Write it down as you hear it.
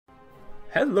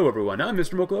Hello everyone, I'm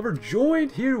MrMochalover,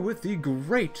 joined here with the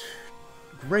great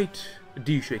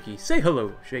DShakey. Say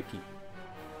hello, Shaky.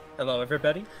 Hello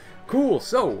everybody. Cool,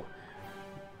 so,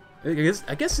 I guess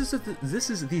this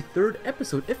is the third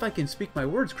episode, if I can speak my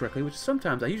words correctly, which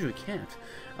sometimes I usually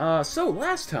can't. So,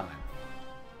 last time,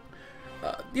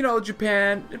 you know,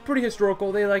 Japan, pretty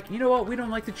historical, they like, you know what, we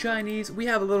don't like the Chinese, we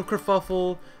have a little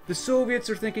kerfuffle. The Soviets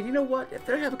are thinking, you know what, if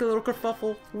they're having a little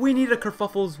kerfuffle, we need a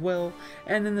kerfuffle as well.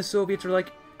 And then the Soviets are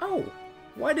like, oh,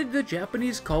 why did the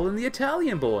Japanese call in the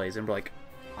Italian boys? And we're like,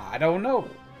 I don't know.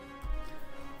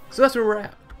 So that's where we're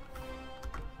at.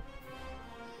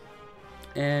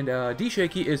 And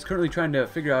DShakey is currently trying to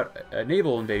figure out a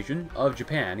naval invasion of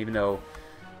Japan, even though,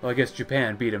 well, I guess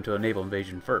Japan beat him to a naval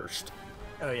invasion first.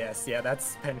 Oh yes, yeah,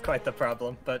 that's been quite the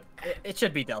problem, but it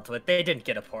should be dealt with. They didn't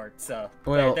get a port, so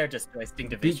well, they're just wasting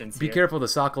divisions Be here. careful of the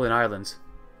Sakhalin Islands.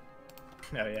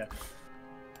 Oh yeah.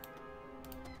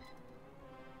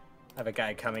 I have a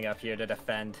guy coming up here to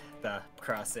defend the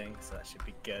crossing, so that should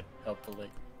be good, hopefully.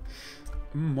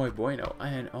 Muy bueno.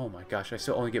 And oh my gosh, I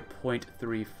still only get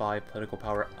 0.35 political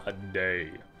power a day.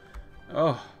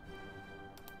 Oh.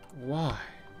 Why?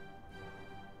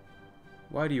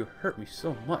 Why do you hurt me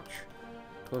so much?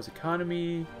 Close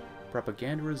economy,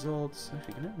 propaganda results.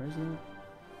 Actually, can I raise that?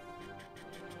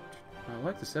 I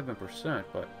like the 7%,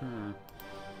 but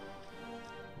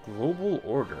global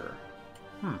order.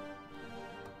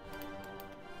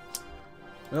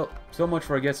 Well, so much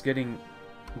for, I guess, getting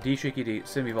DShakey to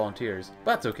send me volunteers.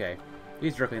 But that's okay.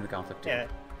 He's directly in the conflict too. Yeah,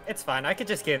 it's fine. I could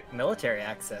just get military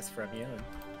access from you and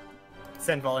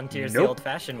send volunteers Nope. the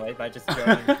old-fashioned way by just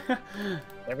joining.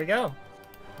 There we go.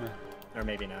 Or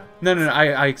maybe not. No,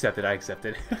 I accept it. I accept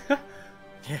it.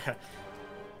 Yeah.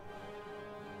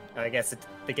 I guess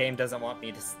the game doesn't want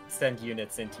me to send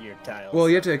units into your tiles. Well,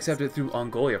 you have to accept it through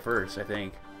Mongolia first, I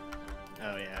think.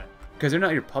 Oh, yeah. Because they're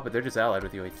not your puppet, they're just allied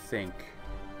with you, I think.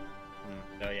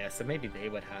 Oh, yeah, so maybe they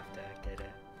would have to get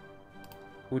it.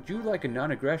 Would you like a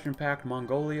non-aggression pact,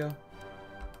 Mongolia?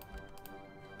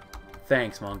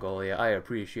 Thanks, Mongolia. I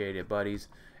appreciate it, buddies.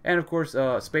 And, of course,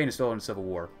 Spain is still in a civil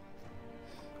war.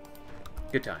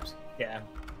 Good times. Yeah.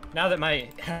 Now that my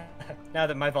now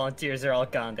that my volunteers are all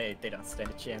gone, they don't stand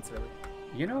a chance, really.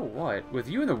 You know what? With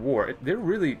you in the war, they're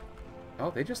really... Oh,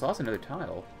 they just lost another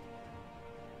tile.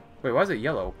 Wait, why is it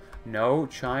yellow? No,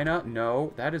 China,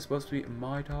 no. That is supposed to be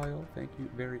my tile. Thank you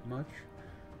very much.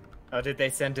 Oh, did they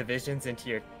send divisions into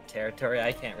your territory?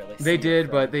 I can't really see. They did,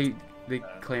 from... but they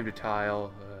claimed a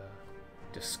tile.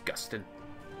 Disgusting.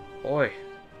 Oi.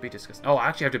 Be disgusting. Oh, I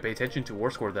actually have to pay attention to war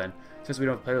score then, since we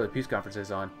don't play the peace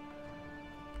conferences on.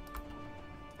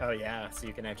 Oh yeah, so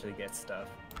you can actually get stuff.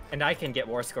 And I can get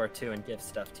war score too and give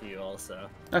stuff to you also.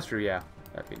 That's true, yeah.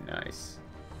 That'd be nice.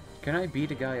 Can I beat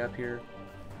a guy up here?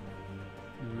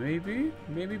 Maybe?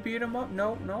 Maybe beat him up?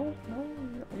 No.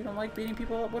 You don't like beating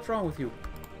people up? What's wrong with you?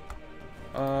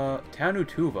 Tanu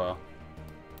Tuva.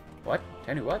 What?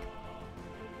 Tanu what?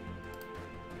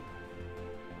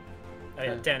 Oh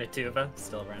yeah, Danituva,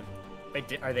 still around.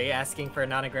 Wait, are they asking for a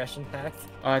non-aggression pact?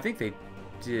 I think they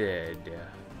did.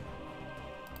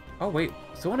 Oh wait,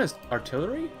 someone has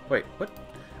artillery? Wait, what?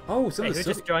 Oh, someone who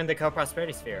just joined the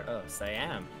co-prosperity sphere? Oh,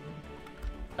 Siam.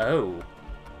 Oh.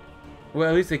 Well,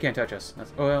 at least they can't touch us.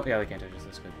 Oh, well, yeah, they can't touch us.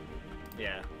 That's good.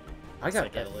 Yeah. I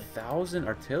got 1,000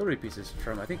 artillery pieces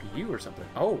from, I think, you or something.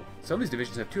 Oh, some of these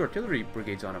divisions have 2 artillery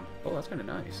brigades on them. Oh, that's kind of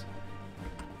nice.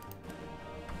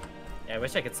 Yeah, I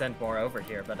wish I could send more over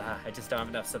here, but I just don't have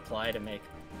enough supply to make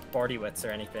 40 wits or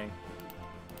anything.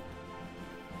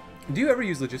 Do you ever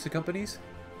use logistic companies?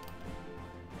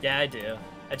 Yeah, I do.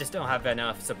 I just don't have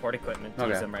enough support equipment to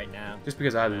use them right now. Just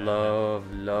because I love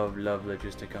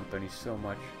logistic companies so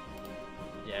much.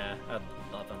 Yeah, I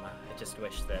love them. I just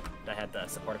wish that I had the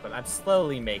support equipment. I'm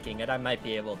slowly making it. I might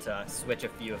be able to switch a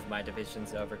few of my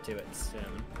divisions over to it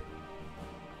soon.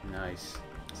 Nice.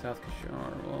 South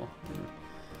Kashar, well...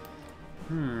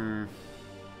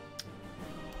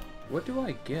 What do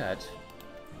I get?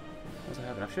 What's I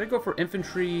have enough? Should I go for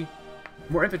infantry,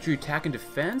 more infantry attack and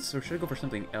defense, or should I go for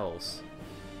something else?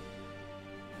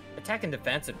 Attack and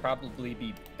defense would probably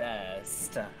be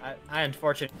best. I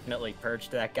unfortunately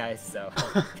purged that guy, so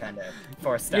I'm kind of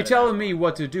forced out. You're telling me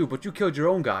what to do, but you killed your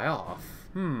own guy off.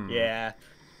 Yeah.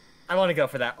 I want to go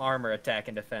for that armor attack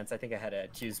and defense. I think I had to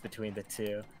choose between the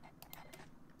two.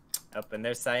 Oh, and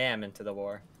there's Siam into the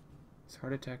war. It's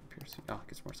hard attack, piercing. Oh, it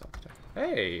gets more soft attack.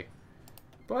 Hey!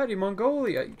 Buddy,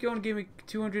 Mongolia, you gonna give me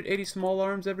 280 small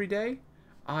arms every day?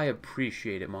 I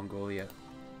appreciate it, Mongolia.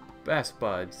 Best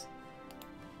buds.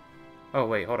 Oh,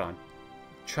 wait, hold on.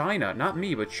 China, not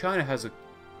me, but China has a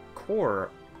core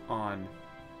on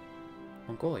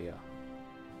Mongolia.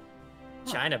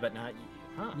 China, but not you.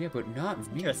 Huh. Yeah, but not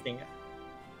me. Interesting. Maybe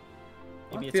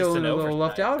I'm it's just feeling an a little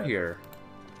left oversight, out here.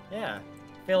 Yeah.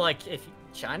 I feel like if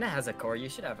China has a core, you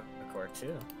should have a core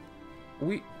too.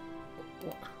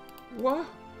 What?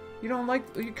 You don't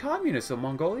like the communists of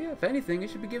Mongolia? If anything, it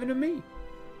should be given to me.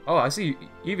 Oh, I see.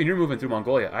 Even you're moving through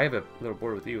Mongolia. I have a little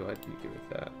border with you. I think give it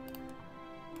that.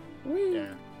 Whee.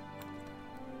 Yeah.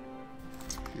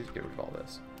 Just get rid of all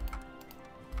this.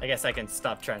 I guess I can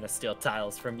stop trying to steal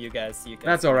tiles from you guys. So you guys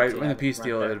That's all right. can When the have it peace run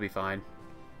deal, there. it'll be fine.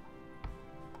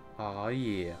 Oh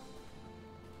yeah.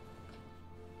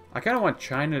 I kind of want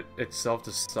China itself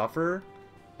to suffer.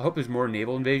 I hope there's more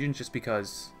naval invasions, just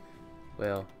because.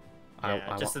 Well,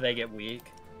 Yeah, just so they get weak.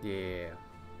 Yeah.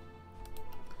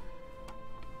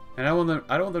 And I don't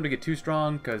want them to get too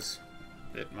strong, because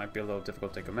it might be a little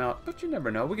difficult to take them out. But you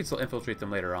never know. We can still infiltrate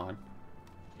them later on.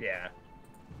 Yeah.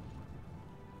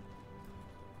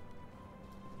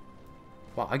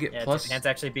 Wow, I get Yeah, plus. Japan's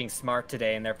actually being smart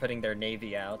today, and they're putting their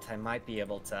navy out. I might be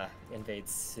able to invade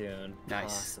soon. Nice.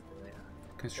 Possibly. Yeah.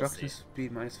 Construction We'll see.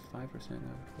 speed minus 5%.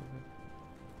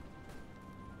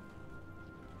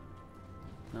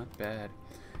 Not bad.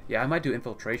 Yeah, I might do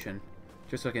infiltration,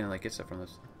 just so I can like get stuff from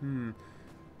this.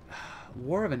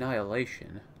 War of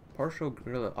Annihilation, partial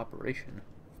guerrilla operation,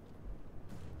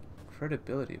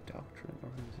 credibility of doctrine.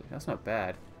 That's not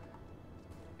bad.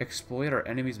 Exploit our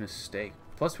enemy's mistake.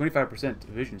 Plus 25%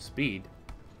 division speed.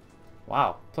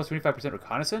 Wow. Plus 25%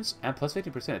 reconnaissance and plus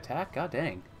 50% attack. God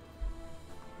dang.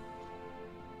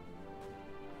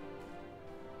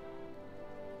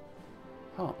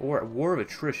 Huh. Or War of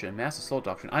Attrition, Mass Assault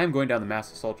Doctrine. I am going down the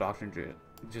Mass Assault Doctrine to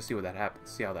just see what that happens,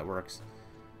 see how that works.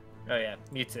 Oh yeah,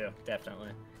 me too, definitely.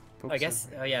 Focus I guess.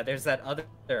 Oh yeah, there's that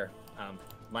other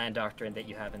land doctrine that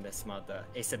you have in this mod, the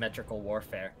asymmetrical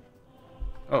warfare.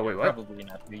 Oh wait, what? Probably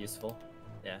not too useful.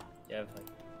 Yeah, you have like.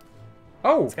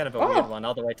 Oh, It's kind of a weird one,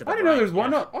 all the way to the I didn't know right, there's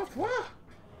one yeah. up. Oh, wow.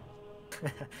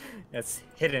 It's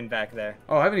hidden back there.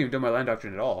 Oh, I haven't even done my land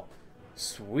doctrine at all.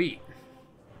 Sweet.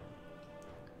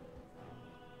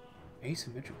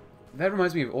 Asymmetrical. That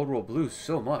reminds me of Old World Blue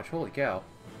so much. Holy cow.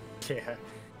 Yeah.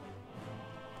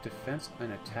 Defense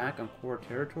and attack on core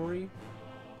territory.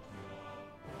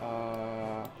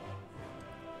 Wow.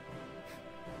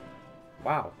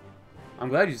 I'm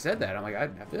glad you said that. I'm like,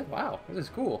 wow, this is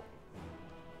cool.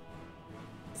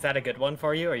 Is that a good one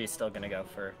for you, or are you still gonna go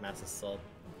for mass assault?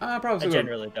 Probably I still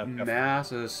generally don't go for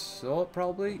mass assault,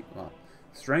 probably. Well,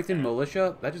 strengthen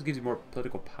militia. That just gives you more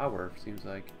political power. Seems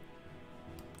like.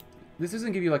 This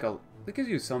doesn't give you like a. It gives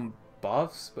you some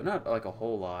buffs, but not like a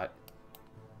whole lot.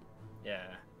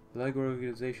 Yeah. Leg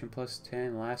organization plus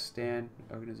 10. Last stand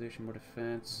organization more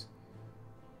defense.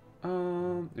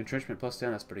 Entrenchment plus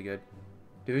 10. That's pretty good.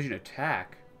 Division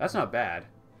attack. That's not bad.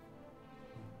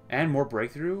 And more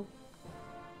breakthrough.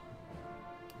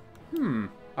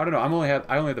 I don't know. I only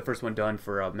have the first one done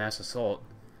for mass assault.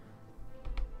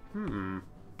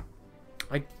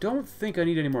 I don't think I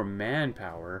need any more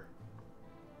manpower.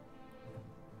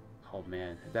 Oh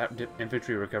man, that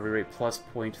infantry recovery rate plus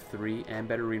 0.3 and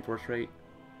better reinforce rate.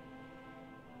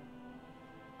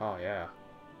 Oh yeah.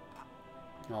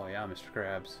 Oh yeah, Mr.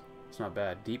 Krabs. It's not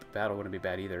bad. Deep battle wouldn't be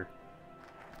bad either.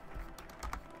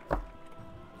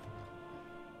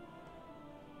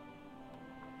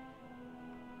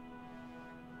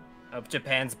 Oh,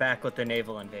 Japan's back with their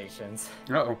naval invasions.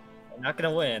 Uh-oh. They're not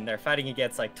gonna win. They're fighting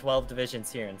against like 12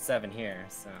 divisions here and 7 here,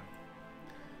 so.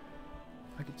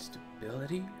 I get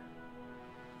stability?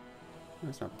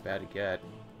 That's not bad to get.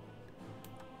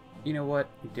 You know what?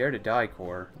 Dare to Die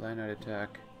Corps. Land out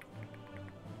attack.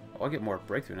 Oh, I'll get more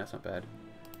breakthrough. That's not bad.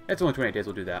 It's only 28 days.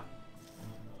 We'll do that.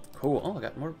 Cool. Oh, I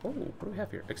got more. Oh, what do we have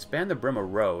here? Expand the Burma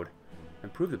Road.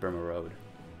 Improve the Burma Road.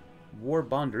 War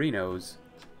Bonderinos.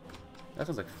 That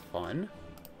sounds like fun.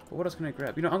 But what else can I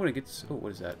grab? You know, I'm going to get... Oh,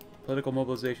 what is that? Political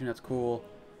mobilization. That's cool.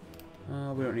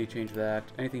 We don't need to change that.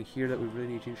 Anything here that we really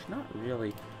need to change? Not really.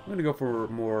 I'm going to go for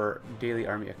more daily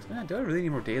army XP. Do I really need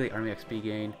more daily army XP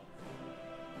gain?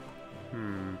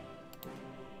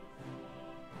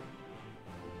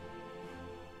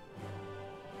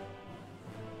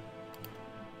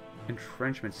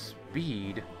 Entrenchment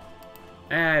speed.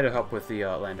 It'll help with the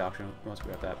land doctrine once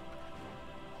we have that.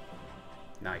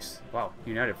 Nice. Wow.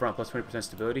 United front plus 20%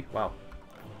 stability. Wow.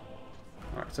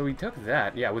 Alright, so we took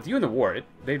that. Yeah, with you in the war,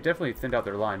 they've definitely thinned out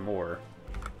their line more.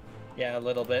 Yeah, a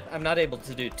little bit. I'm not able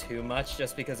to do too much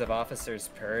just because of officers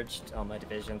purged. All my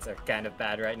divisions are kind of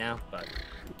bad right now, but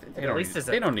They at least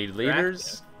they don't need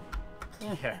leaders.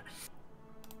 Yeah.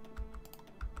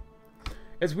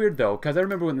 It's weird though, because I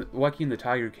remember when Joaquin the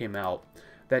Tiger came out,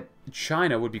 that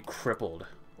China would be crippled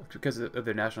because of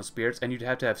their national spirits, and you'd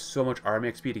have to have so much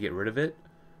army XP to get rid of it.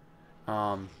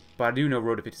 But I do know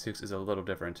Road to 56 is a little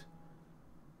different.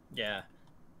 Yeah.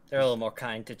 They're a little more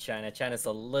kind to China. China's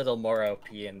a little more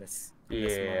OP in this.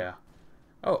 Yeah.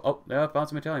 Oh, I found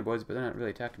some Italian boys, but they're not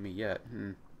really attacking me yet.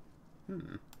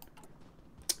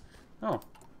 Oh,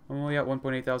 I'm only at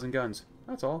 1.8 thousand guns.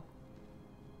 That's all.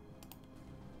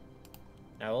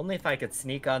 Now, only if I could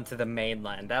sneak onto the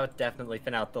mainland. That would definitely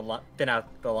thin out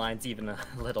the lines even a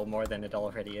little more than it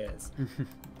already is.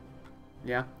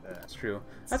 Yeah, that's true.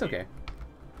 That's okay.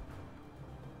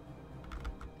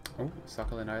 Oh,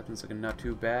 Sakhalin Island's looking not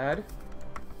too bad.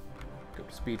 Go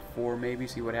to speed 4 maybe,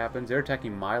 see what happens. They're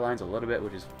attacking my lines a little bit,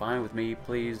 which is fine with me.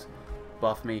 Please,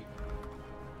 buff me.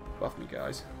 Buff me,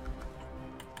 guys.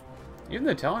 Even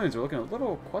the Italians are looking a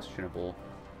little questionable.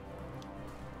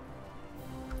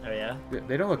 Oh, yeah?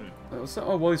 They don't look... well,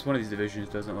 at least one of these divisions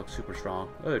doesn't look super strong.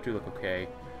 The other two look okay.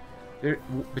 They're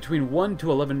between 1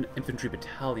 to 11 infantry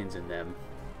battalions in them.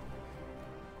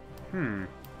 Oh,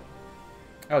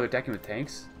 they're attacking with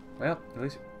tanks? Well, at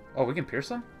least... Oh, we can pierce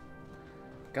them?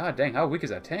 God dang, how weak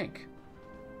is that tank?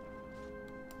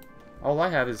 All I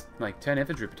have is, like, 10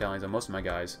 infantry battalions on most of my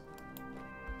guys.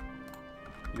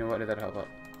 You know what? Did that help out?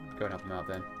 Go and help them out,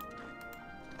 then.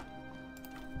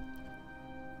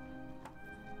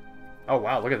 Oh,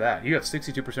 wow, look at that. You have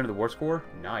 62% of the war score?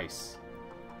 Nice.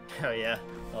 Oh, yeah.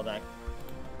 All that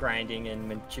grinding in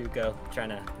Manchukuo, trying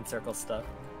to encircle stuff.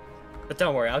 But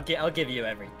don't worry, I'll give you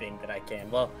everything that I can.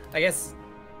 Well, I guess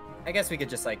we could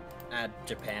just, like, add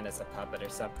Japan as a puppet or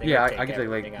something. Yeah, or I could take,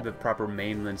 like, the proper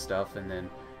mainland stuff, and then...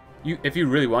 if you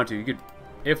really want to, you could...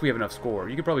 If we have enough score,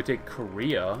 you could probably take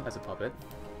Korea as a puppet.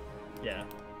 Yeah.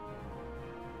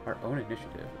 Our own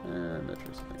initiative.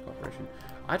 Military supply cooperation.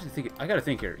 I gotta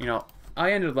think here. You know,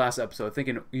 I ended last episode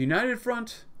thinking United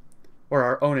Front or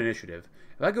our own initiative.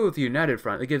 If I go with the United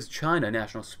Front, it gives China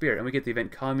national spirit, and we get the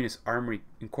event Communist Armory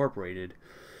Incorporated.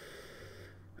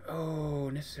 Oh,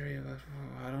 necessary.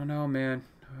 I don't know, man.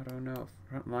 I don't know.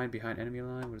 Front line behind enemy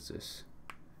line. What is this?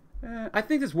 I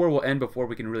think this war will end before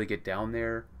we can really get down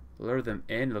there. Lure them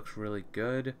in. Looks really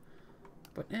good.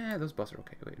 But, those buffs are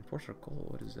okay. Wait, enforce our goal.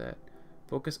 What is that?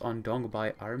 Focus on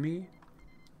Dongbai Army.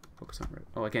 Focus on...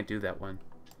 Oh, I can't do that one.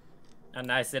 Oh,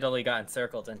 nice. Italy got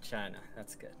encircled in China.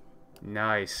 That's good.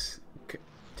 Nice.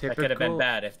 That could have been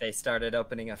bad if they started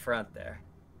opening a front there.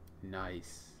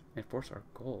 Nice. Enforce our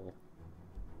goal.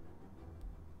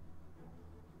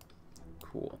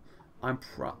 Cool.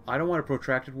 I don't want a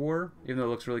protracted war, even though it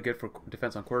looks really good for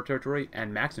defense on quarter territory,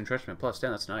 and max entrenchment plus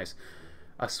 10. That's nice.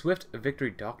 A swift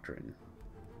victory doctrine.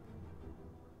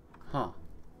 Huh.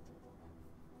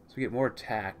 So we get more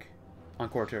attack on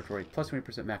core territory, plus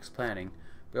 20% max planning.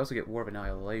 We also get War of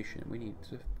Annihilation. We need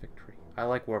swift victory. I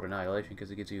like War of Annihilation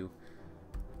because it gives you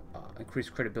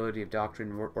increased credibility of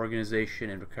doctrine, organization,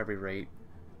 and recovery rate.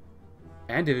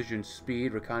 And division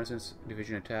speed, reconnaissance,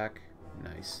 division attack.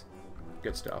 Nice.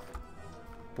 Good stuff.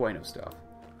 Bueno stuff.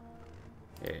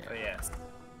 Yeah. Oh, yes.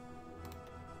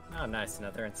 Oh, nice.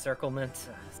 Another encirclement.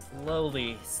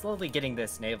 Slowly getting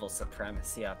this naval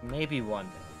supremacy up. Maybe one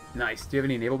day. Nice. Do you have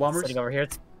any naval bombers? Sitting over here.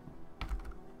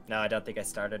 No, I don't think I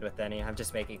started with any. I'm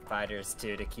just making fighters,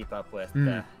 too, to keep up with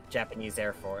the Japanese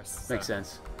Air Force. So. Makes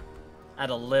sense. At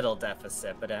a little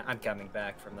deficit, but I'm coming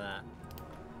back from that.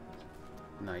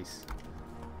 Nice.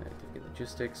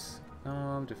 Logistics.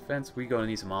 Defense. We're going to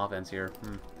need some offense here.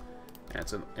 And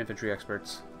some infantry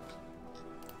experts.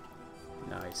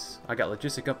 Nice. I got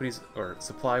logistic companies, or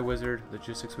supply wizard,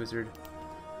 logistics wizard.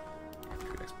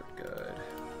 Infantry expert, good.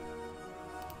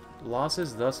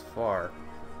 Losses thus far.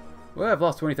 Well, I've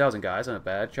lost 20,000 guys, not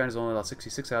bad. China's only lost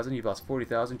 66,000, you've lost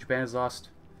 40,000. Japan has lost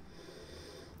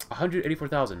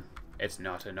 184,000. It's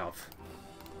not enough.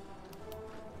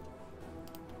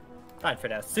 Fine for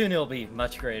now. Soon it'll be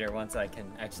much greater once I can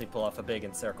actually pull off a big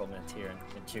encirclement here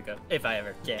in Chuka. If I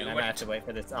ever can. I'm gonna have to wait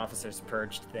for this officer's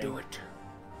purged thing. Do it.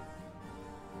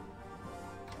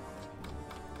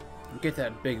 Get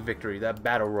that big victory, that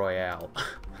battle royale.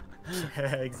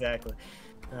 Exactly.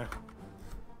 You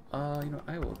know,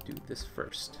 I will do this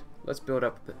first. Let's build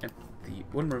up the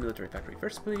one more military factory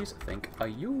first, please. Thank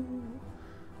you.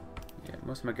 Yeah,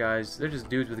 most of my guys, they're just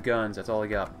dudes with guns. That's all I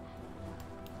got.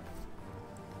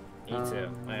 Me too.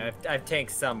 I have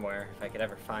tanks somewhere if I could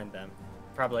ever find them.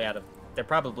 They're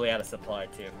probably out of supply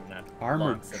too from that.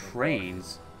 Armored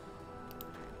trains.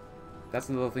 That's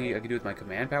the little thing I can do with my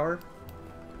command power.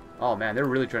 Oh man, they're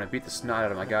really trying to beat the snot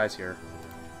out of my guys here.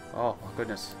 Oh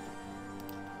goodness.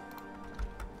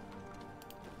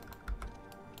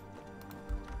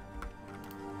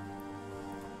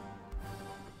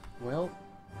 Well,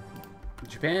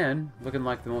 Japan looking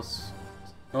like the most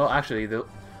Well, actually, the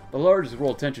largest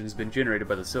world tension has been generated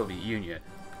by the Soviet Union.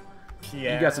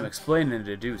 Yeah. You got some explaining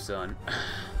to do, son.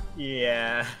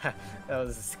 Yeah, that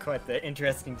was quite the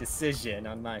interesting decision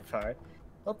on my part.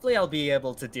 Hopefully I'll be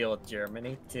able to deal with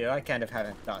Germany, too. I kind of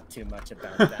haven't thought too much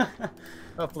about that.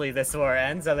 Hopefully this war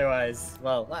ends, otherwise,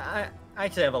 well, I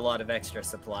actually have a lot of extra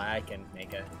supply. I can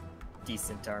make a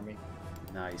decent army.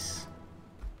 Nice.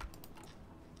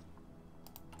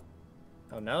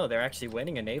 Oh no, they're actually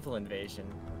winning a naval invasion.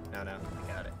 No, I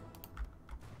got it.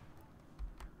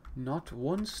 Not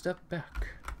one step back.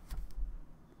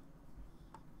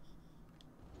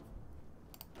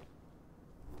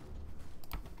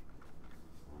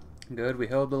 Good, we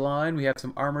held the line. We have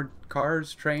some armored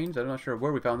cars, trains. I'm not sure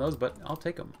where we found those, but I'll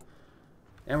take them.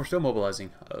 And we're still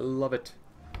mobilizing. I love it.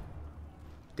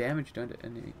 Damage done to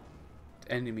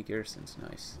enemy garrisons.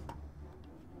 Nice.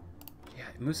 Yeah,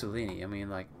 Mussolini. I mean,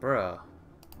 like, bruh.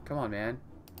 Come on, man.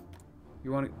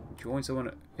 You want to join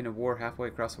someone in a war halfway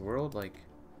across the world? Like...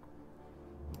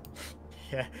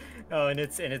 Yeah. Oh, and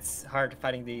it's hard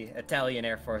fighting the Italian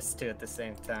Air Force, too, at the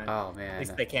same time. Oh, man. At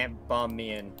least they can't bomb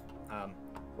me in...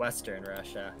 Western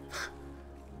Russia.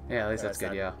 Yeah, at least that's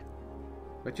good, yeah.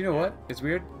 But you know what? It's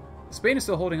weird. Spain is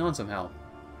still holding on somehow.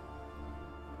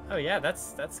 Oh yeah,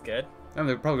 that's good. I mean,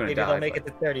 they're probably going to die. Maybe they'll make it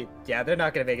to 30. Yeah, they're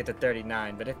not going to make it to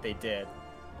 39, but if they did...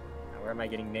 Now, where am I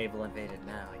getting naval invaded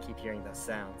now? I keep hearing those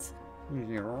sounds.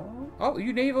 Oh,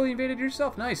 you naval invaded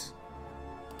yourself. Nice.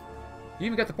 You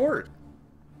even got the port.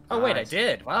 Oh, nice. Wait, I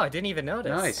did. Wow, I didn't even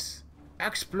notice. Nice.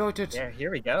 Exploited. Yeah,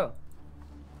 here we go.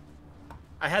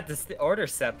 I had this order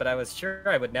set, but I was sure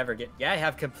I would never get... Yeah, I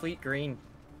have complete green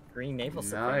naval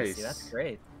supremacy. Nice. That's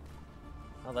great.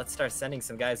 Well, let's start sending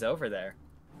some guys over there.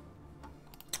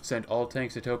 Send all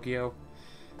tanks to Tokyo.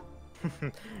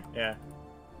 Yeah.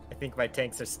 I think my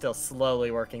tanks are still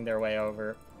slowly working their way over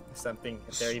or something,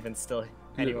 if they're even still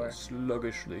anywhere.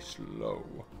 Sluggishly slow.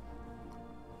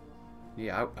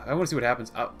 Yeah, I want to see what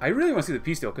happens. I really want to see the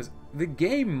peace deal, because the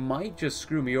game might just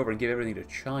screw me over and give everything to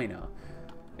China.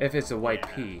 If it's a white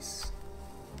peace.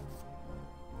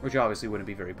 Which obviously wouldn't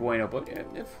be very bueno, but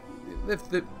if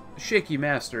the shaky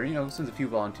master, you know, sends a few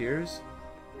volunteers,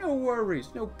 no worries,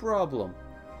 no problem.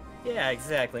 Yeah,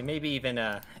 exactly. Maybe even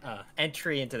a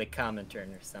entry into the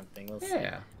Comintern or something. We'll see.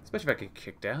 Yeah, especially if I get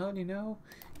kicked out, you know?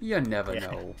 You never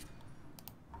know.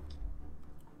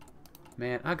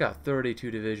 Man, I got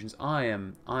 32 divisions. I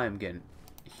am getting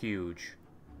huge.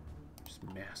 Just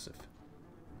massive.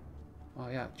 Oh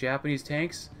yeah, Japanese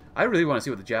tanks. I really want to see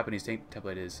what the Japanese tank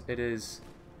template is. It is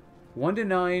 1 to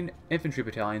 9 infantry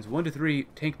battalions, 1 to 3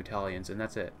 tank battalions, and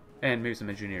that's it. And maybe some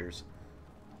engineers.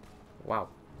 Wow.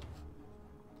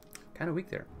 Kind of weak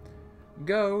there.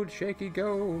 Go, Shaky,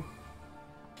 go.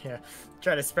 Yeah,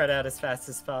 try to spread out as fast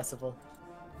as possible.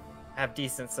 Have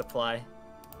decent supply.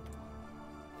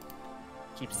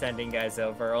 Keep sending guys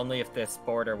over, only if this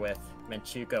border with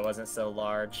Manchukuo wasn't so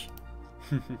large.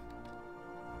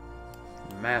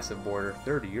 Massive border,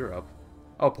 third of Europe.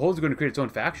 Oh, Poland's going to create its own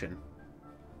faction.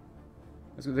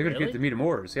 They're going to create the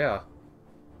Metamors, yeah.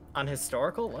 On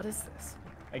historical? What is this?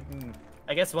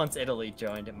 I guess once Italy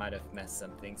joined, it might have messed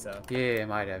some things up. Yeah, it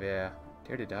might have, yeah.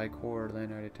 Dare to die core,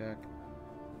 land night attack.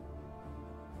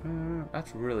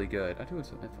 That's really good. I do have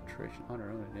some infiltration on our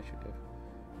own initiative.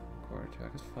 Core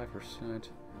attack is 5%.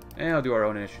 And I'll do our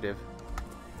own initiative.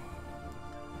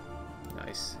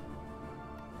 Nice.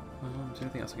 Is there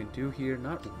anything else I can do here?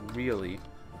 Not really.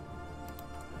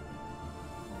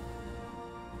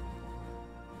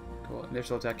 Cool. They're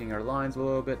still attacking our lines a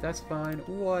little bit. That's fine.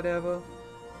 Whatever.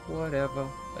 Whatever.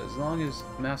 As long as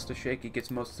Master Shaky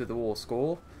gets most of the wall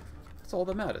skull, that's all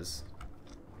that matters.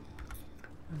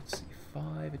 Let's see.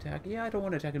 5 attack. Yeah, I don't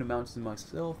want to attack in the mountains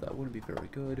myself. That wouldn't be very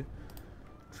good.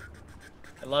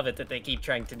 I love it that they keep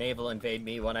trying to naval invade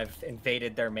me when I've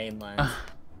invaded their mainland.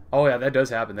 Oh yeah, that does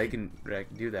happen. They can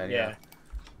do that, yeah.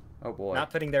 Oh boy.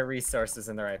 Not putting their resources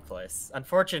in the right place.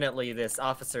 Unfortunately, this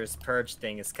officers purge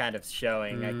thing is kind of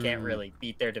showing. I can't really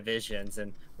beat their divisions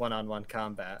in one-on-one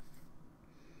combat.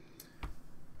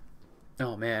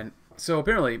 Oh man. So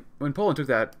apparently, when Poland took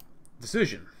that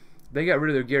decision, they got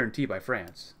rid of their guarantee by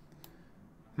France.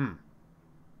 Oh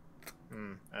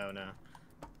no.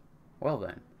 Well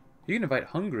then. You can invite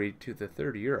Hungary to the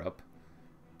Third Europe.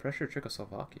 Pressure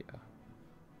Czechoslovakia.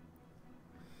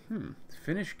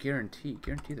 Finnish guarantee.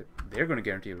 Guarantee that they're going to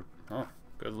guarantee. Oh,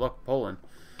 good luck, Poland.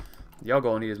 Y'all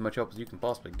going to need as much help as you can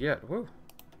possibly get. Woo.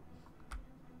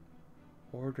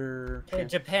 Order. Hey,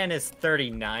 Japan is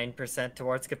 39%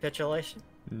 towards capitulation.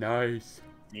 Nice.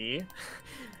 See?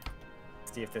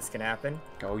 See if this can happen.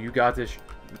 Oh, you got this.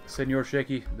 Senor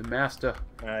Shaky, the master.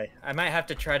 I might have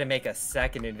to try to make a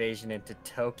second invasion into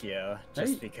Tokyo,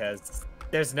 just Hey. because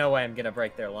there's no way I'm gonna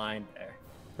break their line there.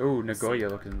 Oh, Nagoya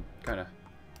looking kind of...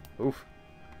 Oof.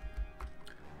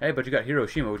 Hey, but you got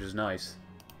Hiroshima, which is nice.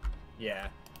 Yeah.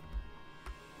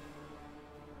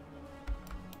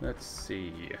 Let's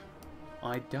see.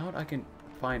 I doubt I can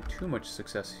find too much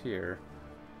success here.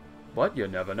 But you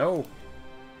never know.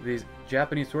 These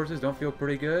Japanese sources don't feel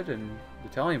pretty good, and the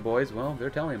Italian boys, well, they're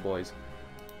Italian boys.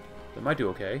 They might do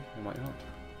okay, they might not.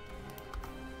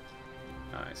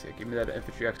 Nice, yeah, give me that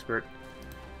infantry expert.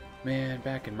 Man,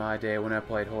 back in my day when I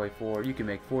played Hoi4, you can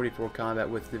make 44 combat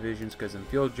width divisions because in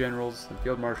field generals and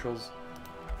field marshals,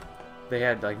 they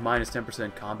had like minus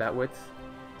 10% combat width.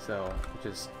 So,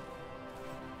 just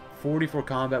 44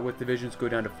 combat width divisions go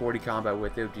down to 40 combat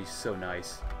width. It would be so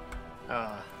nice.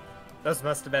 Those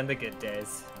must have been the good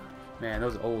days. Man,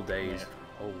 those old days.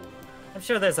 Yeah. Old. I'm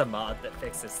sure there's a mod that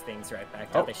fixes things right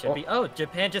back how they should be. Oh,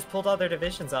 Japan just pulled all their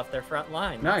divisions off their front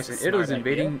line. Nice, and Italy's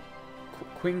invading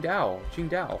Qingdao.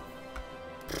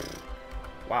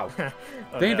 Wow. Oh,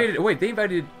 They no. invaded. Wait, they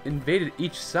invaded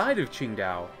each side of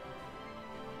Qingdao.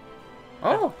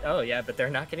 Oh. Oh yeah, but they're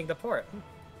not getting the port.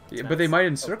 Yeah, Nice. but they might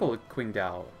encircle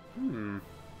Qingdao.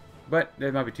 But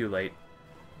it might be too late.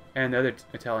 And the other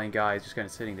Italian guy is just kind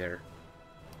of sitting there.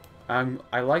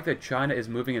 I like that China is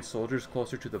moving its soldiers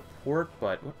closer to the port,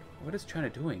 but what is China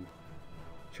doing?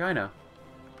 China.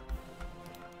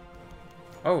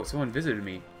 Oh, someone visited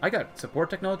me. I got support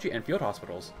technology and field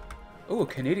hospitals. Oh, a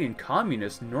Canadian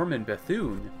communist, Norman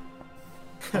Bethune.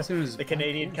 The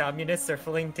Canadian communists are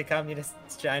fleeing to communist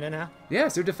China now?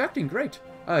 Yes, they're defecting. Great.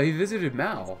 He visited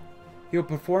Mao. He'll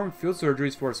perform field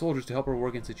surgeries for our soldiers to help our war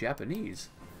against the Japanese.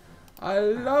 I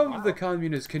love the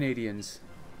communist Canadians.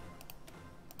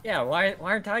 Yeah, why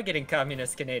aren't I getting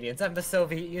communist Canadians? I'm the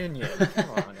Soviet Union. Come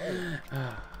on.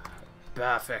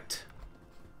 Perfect.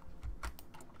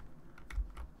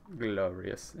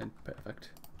 Glorious and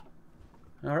perfect.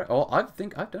 Alright, well, I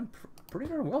think I've done pretty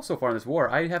darn well so far in this war.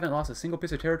 I haven't lost a single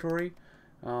piece of territory.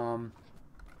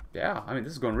 Yeah, I mean,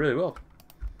 this is going really well.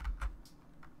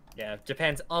 Yeah,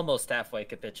 Japan's almost halfway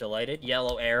capitulated.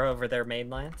 Yellow arrow over their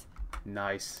mainland.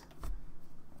 Nice.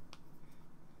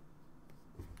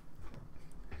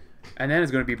 And then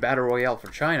it's going to be Battle Royale for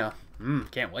China.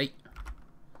 Can't wait.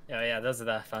 Oh yeah, those are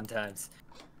the fun times.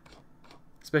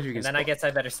 Especially if you And can then I guess I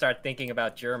better start thinking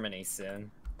about Germany soon.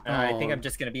 I think Oh. I'm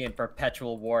just going to be in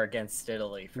perpetual war against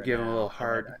Italy for give them a now. little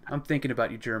hard. I'm thinking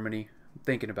about you, Germany. I'm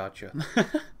thinking about you.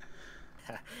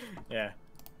 Yeah.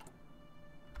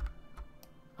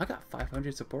 I got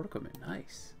 500 support equipment.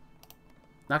 Nice.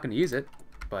 Not going to use it,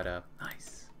 but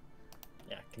nice.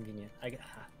 Yeah, convenient.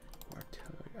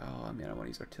 Artillery. Oh, I mean, I don't want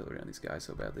to use artillery on these guys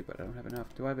so badly, but I don't have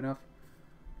enough. Do I have enough?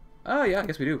 Oh, yeah, I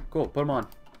guess we do. Cool, put them on.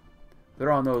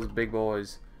 They're on those big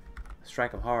boys.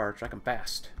 Strike them hard, strike them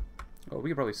fast. Oh, we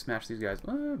could probably smash these guys.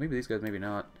 Maybe these guys, maybe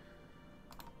not.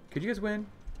 Could you guys win?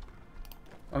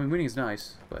 I mean, winning is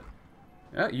nice, but...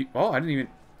 I didn't even...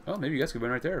 Oh, maybe you guys could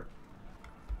win right there.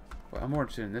 Well, I'm more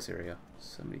interested in this area.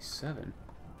 77.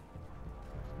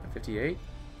 58.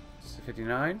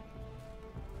 59.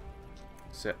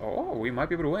 Oh, we might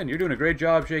be able to win. You're doing a great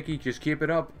job, Shaky. Just keep it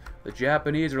up. The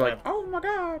Japanese are like, oh my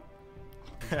god.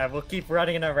 We'll keep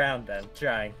running around then,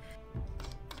 trying.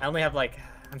 I only have like...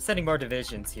 I'm sending more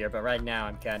divisions here, but right now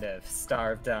I'm kind of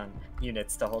starved on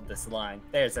units to hold this line.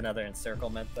 There's another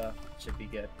encirclement, though. Should be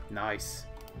good. Nice.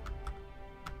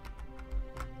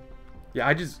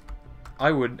 Yeah,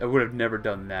 I would have never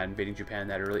done that, invading Japan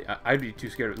that early. I'd be too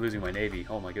scared of losing my navy.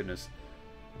 Oh my goodness.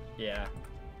 Yeah.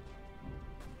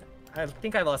 I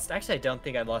think I lost... Actually, I don't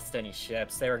think I lost any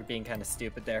ships. They were being kind of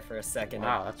stupid there for a second.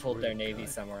 Wow, and that's pulled their really navy good.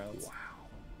 somewhere else. Wow.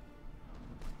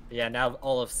 Yeah, now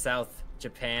all of South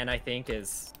Japan, I think,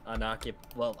 is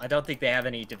unoccupied. Well, I don't think they have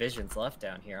any divisions left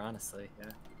down here, honestly. Yeah.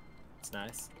 It's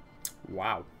nice.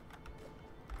 Wow.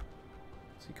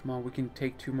 See, come on, we can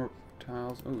take 2 more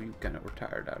tiles. Oh, you kind of were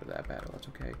tired out of that battle. That's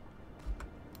okay.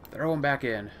 Throw them back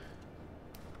in.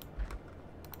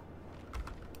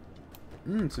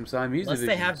 Some Siamese Unless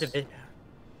they have divisions.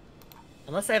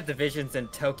 Unless they have divisions in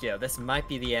Tokyo, this might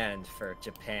be the end for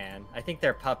Japan. I think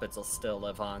their puppets will still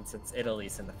live on since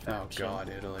Italy's in the Oh faction. god,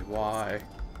 Italy, why?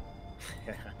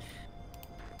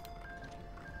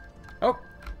 Oh,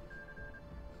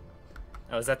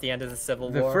 is that the end of the Civil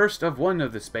The War? first of one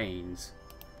of the Spains.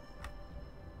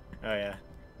 Oh yeah.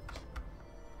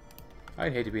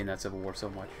 I'd hate to be in that Civil War so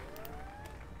much.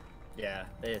 Yeah,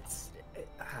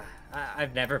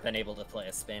 I've never been able to play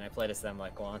as Spain. I played as them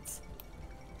like once.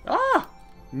 Ah!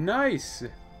 Nice!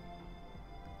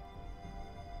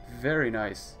 Very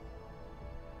nice.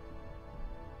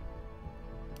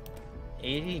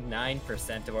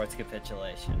 89% towards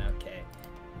capitulation. Okay.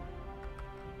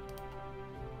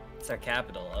 It's our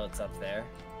capital. Oh, it's up there.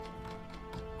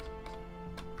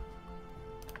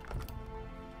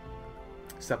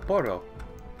 Sapporo.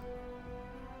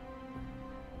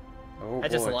 Oh, I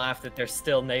just boy. laugh that they're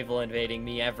still naval invading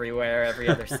me everywhere, every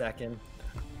other second.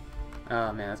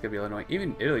 Oh man, that's gonna be annoying.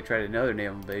 Even Italy tried another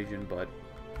naval invasion, but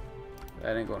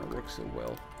that ain't gonna work so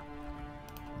well.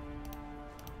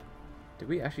 Did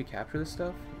we actually capture this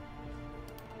stuff?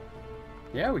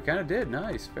 Yeah, we kind of did.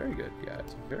 Nice. Very good,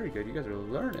 guys. Very good. You guys are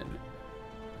learning.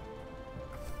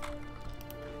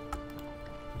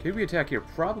 Could we attack here?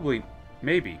 Probably.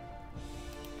 Maybe.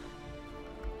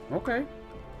 Okay.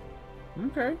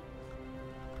 Okay.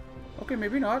 Okay,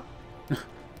 maybe not.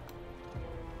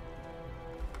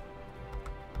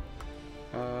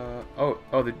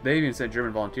 They even said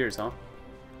German volunteers, huh?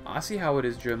 I see how it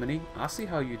is, Germany. I see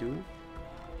how you do.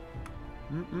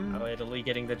 Oh, Italy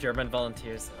getting the German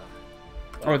volunteers.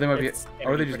 Or they might be, or they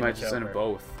pretty just might much just send them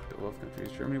over. both countries.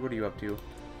 Germany, what are you up to?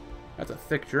 That's a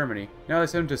thick Germany. Now they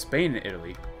send them to Spain and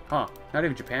Italy. Huh? Not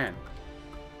even Japan.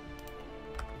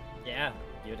 Yeah,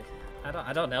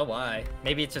 I don't know why.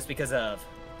 Maybe it's just because of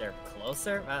they're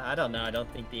closer. I don't know. I don't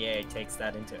think the AA takes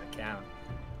that into account.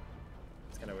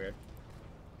 It's kind of weird.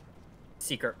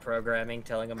 Secret programming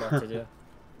telling them what to do.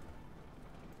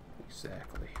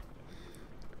 Exactly.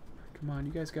 Come on,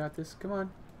 you guys got this. Come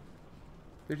on.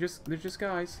 They're just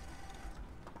guys.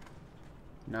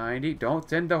 90. Don't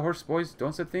send the horse boys.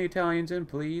 Don't send the Italians in,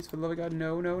 please. For the love of God,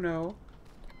 no, no, no.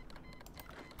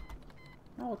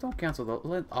 Oh, don't cancel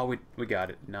the. Oh, we got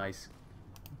it. Nice.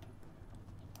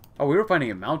 Oh, we were fighting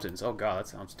in mountains. Oh God, that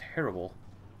sounds terrible.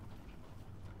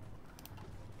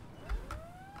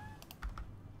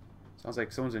 Sounds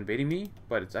like someone's invading me,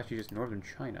 but it's actually just northern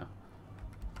China.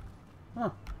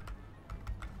 Huh.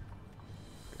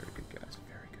 Very good, guys.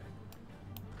 Very good.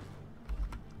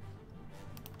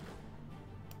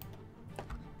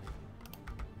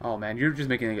 Oh man, you're just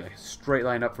making a straight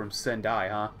line up from Sendai,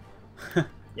 huh?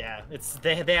 Yeah, it's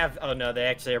they have. Oh no, they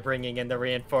actually are bringing in the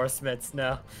reinforcements.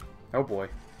 No. Oh boy.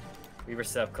 We were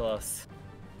so close.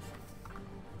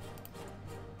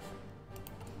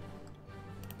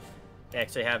 They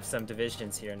actually have some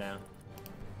divisions here now.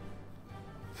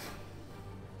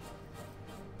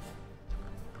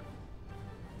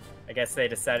 I guess they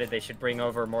decided they should bring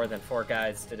over more than 4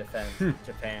 guys to defend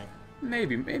Japan.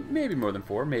 Maybe more than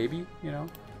 4. Maybe, you know.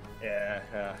 Yeah,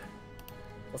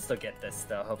 we'll still get this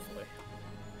though, hopefully.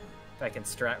 If I can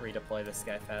strat redeploy this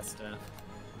guy fast enough.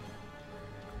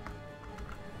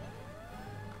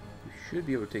 We should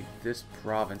be able to take this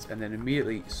province and then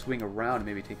immediately swing around and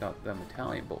maybe take out them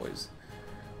Italian boys.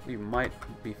 We might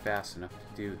be fast enough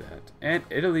to do that. And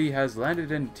Italy has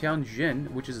landed in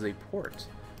Tianjin, which is a port.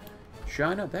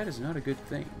 China, that is not a good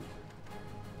thing.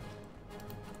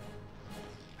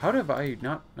 How have I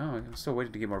not... No, I'm still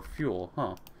waiting to get more fuel,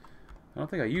 huh? I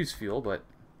don't think I use fuel, but,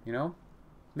 you know,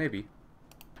 maybe.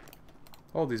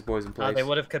 Hold these boys in place. They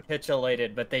would have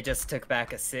capitulated, but they just took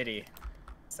back a city.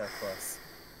 So close.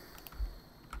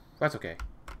 That's okay.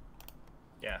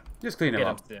 Yeah. Just clean them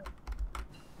up. Soon.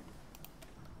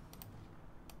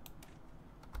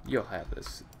 You'll have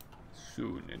this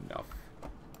soon enough.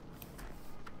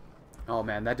 Oh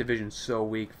man, that division's so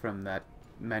weak from that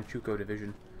Manchukuo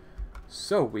division.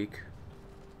 So weak.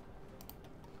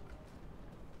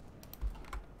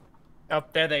 Oh,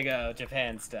 there they go.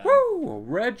 Japan's done. Woo!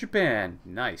 Red Japan.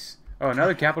 Nice. Oh,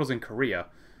 another capital's in Korea.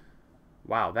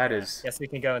 Wow, that is... Guess we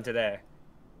can go into there.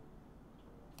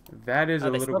 That is a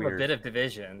they little still have weird. a bit of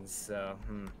divisions, so...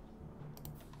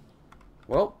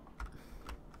 Well...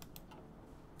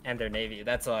 And their navy.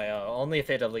 That's why only if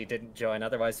Italy didn't join.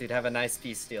 Otherwise, we'd have a nice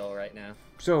peace deal right now.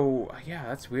 So, yeah,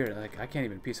 that's weird. Like, I can't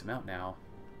even piece them out now.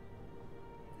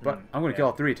 But I'm going to yeah. kill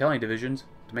all 3 Italian divisions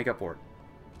to make up for it.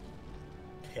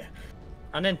 Yeah.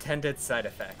 Unintended side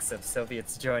effects of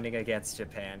Soviets joining against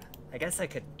Japan. I guess I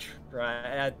could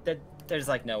try... there's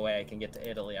like no way I can get to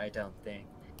Italy, I don't think.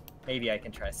 Maybe I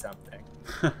can try something.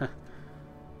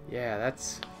 Yeah,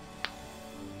 that's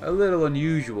a little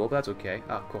unusual, but that's okay.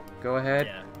 Oh, cool. Go ahead.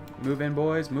 Yeah. Move in,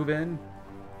 boys. Move in.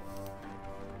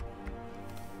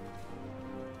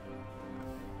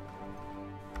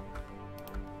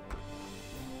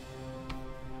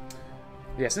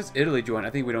 Yeah, since Italy joined,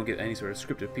 I think we don't get any sort of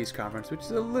scripted peace conference, which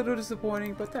is a little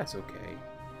disappointing, but that's okay.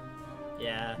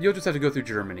 Yeah. You'll just have to go through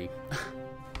Germany.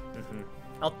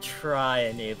 I'll try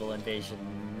a naval invasion,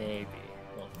 maybe.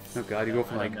 Well, Oh god, you go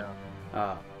from I like don't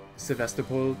know.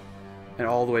 Sevastopol and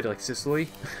all the way to like Sicily.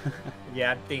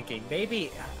 Yeah, I'm thinking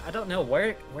maybe I don't know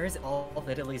where's all of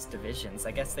Italy's divisions.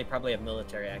 I guess they probably have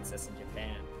military access in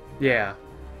Japan. Yeah.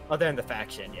 Oh, they're in the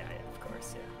faction. Yeah, yeah, of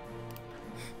course,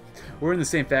 yeah. We're in the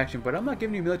same faction, but I'm not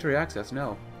giving you military access,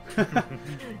 no.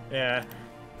 Yeah.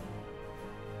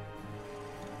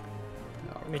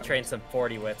 Let me train some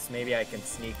 40 wits. Maybe I can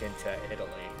sneak into Italy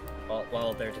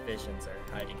while their divisions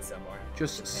are hiding somewhere.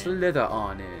 Just slither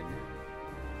on in.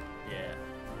 Yeah.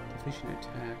 Efficient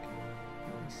attack.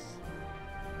 Nice.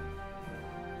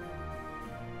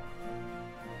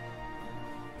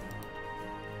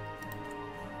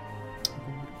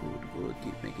 Good.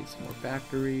 Keep making some more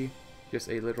factory. Just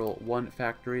a literal one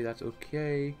factory. That's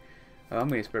okay. I'm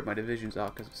going to spread my divisions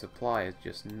out because supply is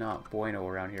just not bueno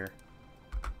around here.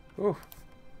 Oof.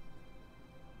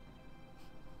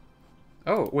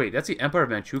 Oh, wait, that's the Empire of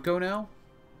Manchukuo now?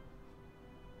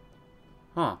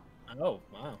 Huh. Oh,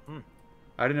 wow.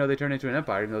 I didn't know they turned into an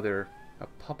empire, even though they're a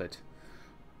puppet.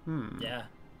 Yeah.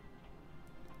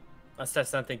 Must have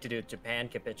something to do with Japan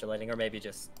capitulating, or maybe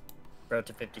just Road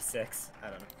to 56. I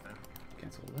don't know.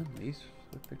 Cancel Lend-Lease.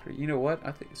 Victory. You know what?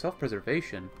 I think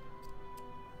self-preservation.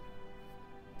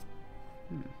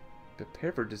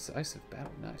 Prepare for decisive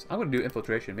battle. Nice. I'm going to do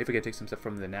infiltration. Maybe I can take some stuff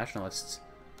from the nationalists.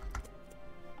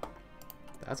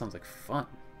 That sounds like fun.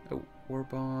 Oh, war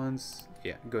bonds.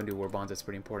 Yeah, go and do war bonds. That's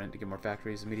pretty important to get more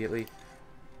factories immediately.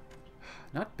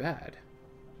 Not bad.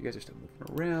 You guys are still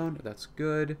moving around. That's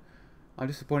good. I'm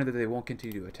disappointed that they won't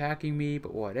continue attacking me,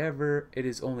 but whatever. It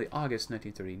is only August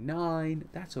 1939.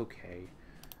 That's okay.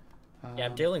 Yeah,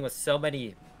 I'm dealing with so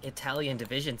many Italian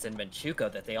divisions in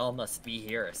Manchukuo that they all must be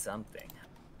here or something.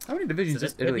 How many divisions So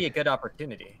this could be a good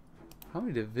opportunity. How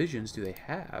many divisions do they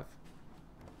have?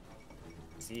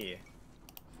 Let's see.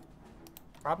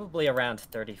 Probably around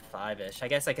 35-ish. I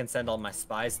guess I can send all my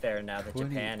spies there now that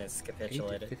Japan has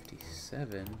capitulated.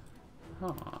 57.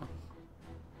 Huh.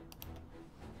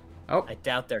 Oh. I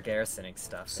doubt they're garrisoning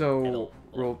stuff. So,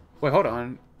 wait, hold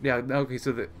on. Yeah, okay,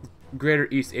 so the Greater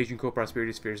East Asian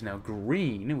Co-Prosperity Sphere is now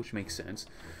green, which makes sense.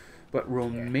 But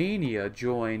Romania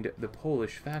joined the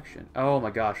Polish faction. Oh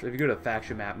my gosh, if you go to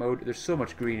faction map mode, there's so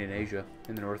much green in Asia,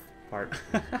 in the north part.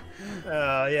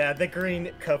 Oh, yeah, the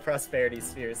green Co-Prosperity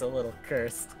Sphere is a little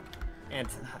cursed. And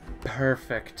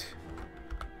perfect.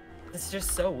 It's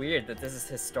just so weird that this is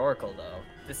historical,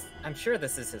 though. I'm sure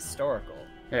this is historical.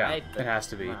 Yeah, right? It has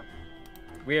to be.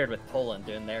 Weird with Poland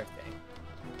doing their thing.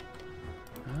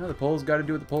 The Poles got to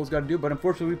do what the Poles got to do, but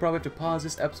unfortunately we probably have to pause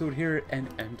this episode here and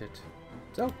end it.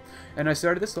 So, and I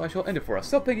started this, so I shall end it for us.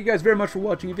 So, thank you guys very much for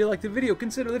watching. If you liked the video,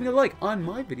 consider leaving a like on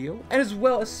my video, and as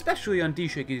well, especially on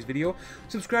DShakey's video.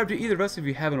 Subscribe to either of us if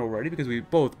you haven't already, because we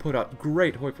both put out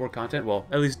great Hoi4 content. Well,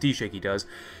 at least DShakey does.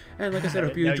 And like I said, I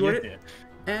hope you enjoyed it.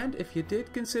 And if you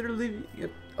did, consider leaving.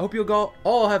 I hope you'll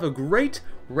all have a great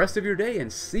rest of your day,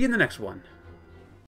 and see you in the next one.